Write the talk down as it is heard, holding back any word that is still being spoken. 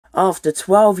After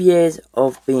 12 years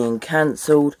of being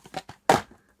cancelled,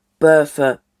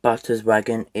 Bertha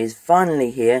Butterswagon is finally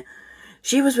here.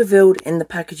 She was revealed in the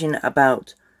packaging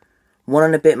about 1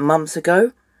 and a bit months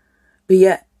ago, but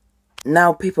yet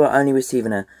now people are only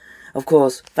receiving her. Of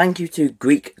course, thank you to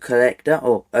Greek Collector,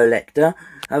 or Olector,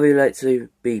 however you like to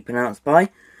be pronounced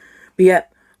by. But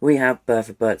yep, we have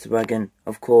Bertha Butterswagon.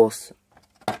 Of course,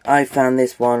 I found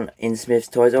this one in Smith's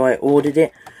Toys, or I ordered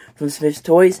it from Smith's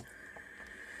Toys.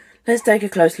 Let's take a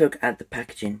close look at the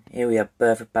packaging. Here we have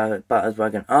Bertha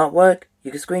Butterswagon artwork. You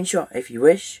can screenshot if you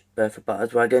wish. Bertha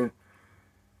Butterswagon.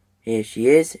 Here she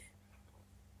is.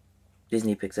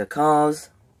 Disney Pixar Cars.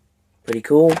 Pretty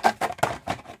cool.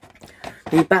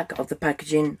 The back of the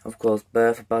packaging, of course,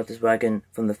 Bertha Butterswagon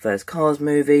from the first Cars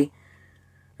movie.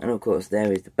 And of course,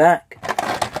 there is the back.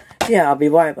 So yeah, I'll be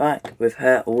right back with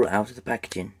her all out of the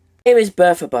packaging. Here is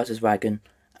Bertha Butterswagon.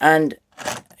 And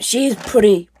she is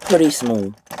pretty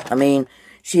small. I mean,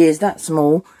 she is that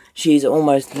small, she's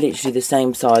almost literally the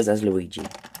same size as Luigi.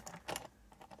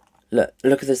 Look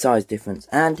at the size difference.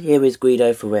 And here is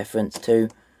Guido for reference too.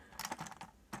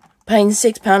 Paying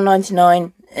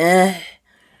 £6.99.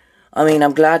 I mean,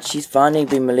 I'm glad she's finally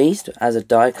been released as a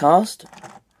diecast.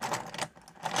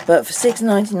 But for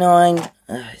 £6.99,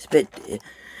 it's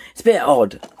a bit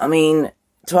odd. I mean,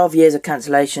 12 years of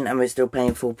cancellation and we're still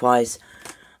paying full price.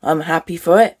 I'm happy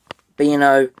for it, but you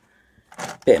know,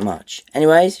 bit much.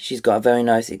 Anyways, she's got a very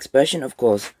nice expression, of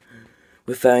course,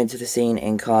 referring to the scene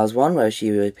in Cars 1 where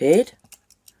she appeared.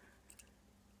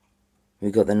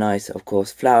 We've got the nice, of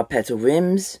course, flower petal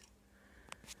rims.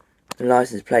 The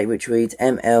license plate which reads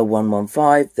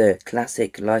ML115, the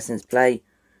classic license plate.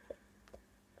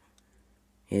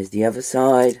 Here's the other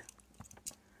side.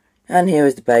 And here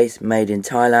is the base, made in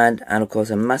Thailand, and of course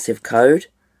a massive code.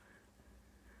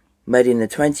 Made in the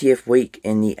 20th week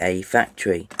in the A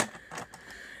factory.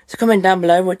 So comment down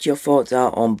below what your thoughts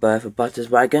are on Bertha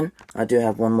Butterswagon. I do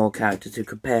have one more character to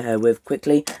compare her with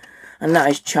quickly. And that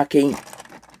is Chucky.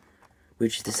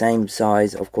 Which is the same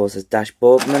size, of course, as Dash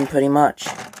Borgman, pretty much.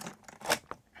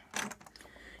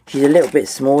 She's a little bit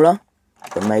smaller,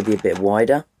 but maybe a bit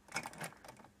wider.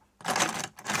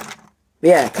 But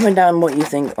yeah, comment down what you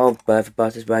think of Bertha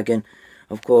Butterswagon.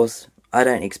 Of course, I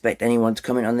don't expect anyone to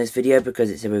comment on this video because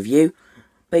it's a review.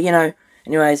 But you know,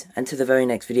 anyways, until the very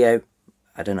next video.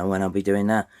 I don't know when I'll be doing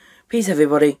that. Peace,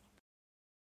 everybody.